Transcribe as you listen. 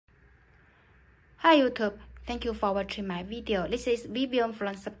Hi YouTube, thank you for watching my video. This is Vivian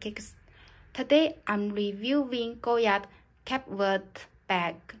from perfectkickc. Today I'm reviewing Goyard Vert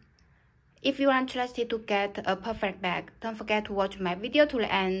bag. If you are interested to get a perfect bag, don't forget to watch my video to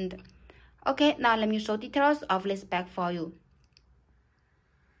the end. Okay, now let me show details of this bag for you.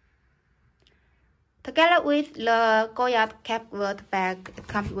 Together with the Goyard Vert bag, it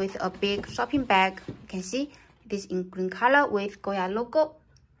comes with a big shopping bag. You can see it is in green color with Goyard logo.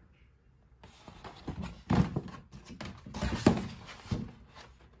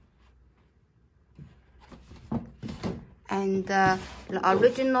 And the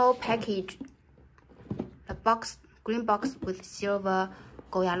original package, the box, green box with silver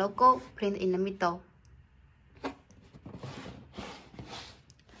Goyard logo printed in the middle.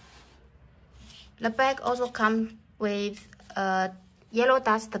 The bag also comes with a yellow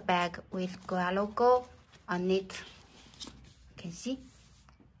dust bag with Goyard logo on it. You can see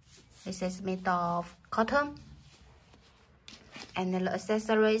this is made of cotton, and the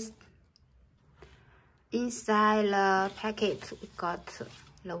accessories. Inside the packet, we got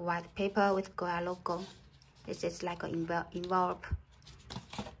the white paper with Goyard logo. This is like an envelope.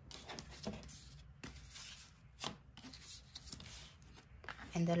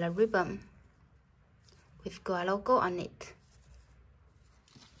 And the ribbon with Goyard logo on it.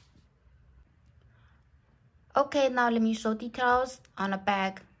 Okay, now let me show details on the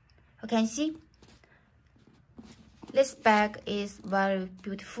bag. You can see this bag is very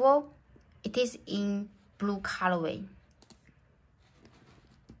beautiful. It is in blue colorway.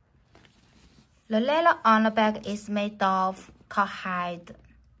 The leather on the bag is made of cowhide.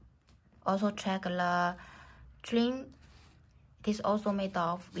 Also check the trim. It is also made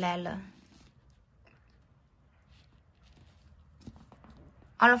of leather.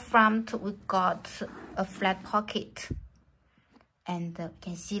 On the front, we got a flat pocket, and you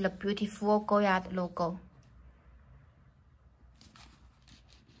can see the beautiful Goyard logo.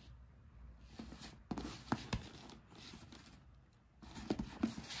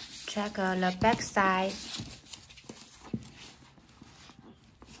 Check the back side. You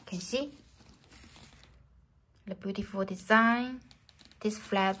can see the beautiful design. This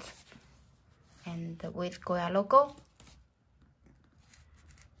flat and with Goyard logo.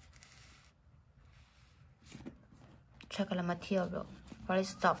 Check the material, very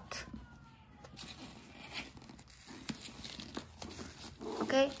soft.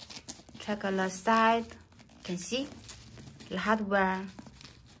 Okay, check the side. You can see the hardware.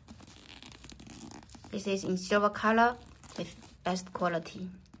 This is in silver color with best quality.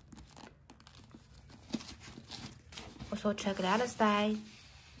 Also check the other side.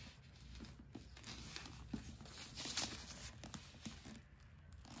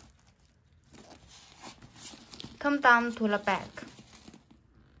 Come down to the back.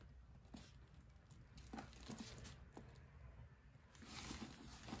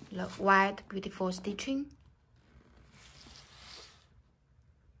 The white beautiful stitching.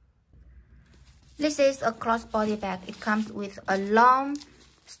 This is a crossbody bag. It comes with a long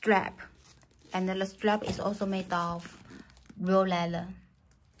strap, and the strap is also made of real leather.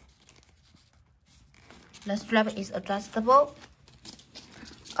 The strap is adjustable.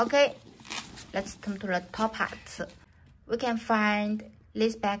 Okay, let's come to the top part. We can find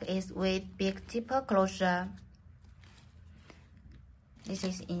this bag is with big zipper closure. This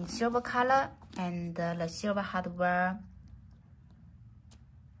is in silver color and the silver hardware.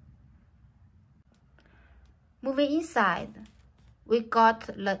 Moving inside, we got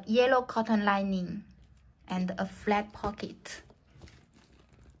the yellow cotton lining and a flat pocket.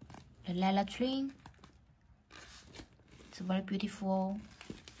 The leather trim, it's very beautiful.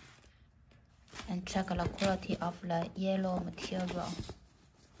 And check the quality of the yellow material.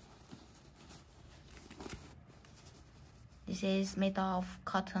 This is made of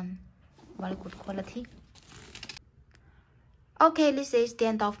cotton, very good quality. Okay, this is the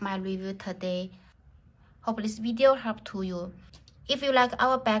end of my review today. Hope this video helped to you. If you like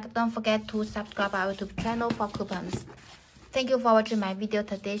our bag, don't forget to subscribe our YouTube channel for coupons. Thank you for watching my video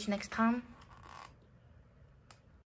today. See you next time.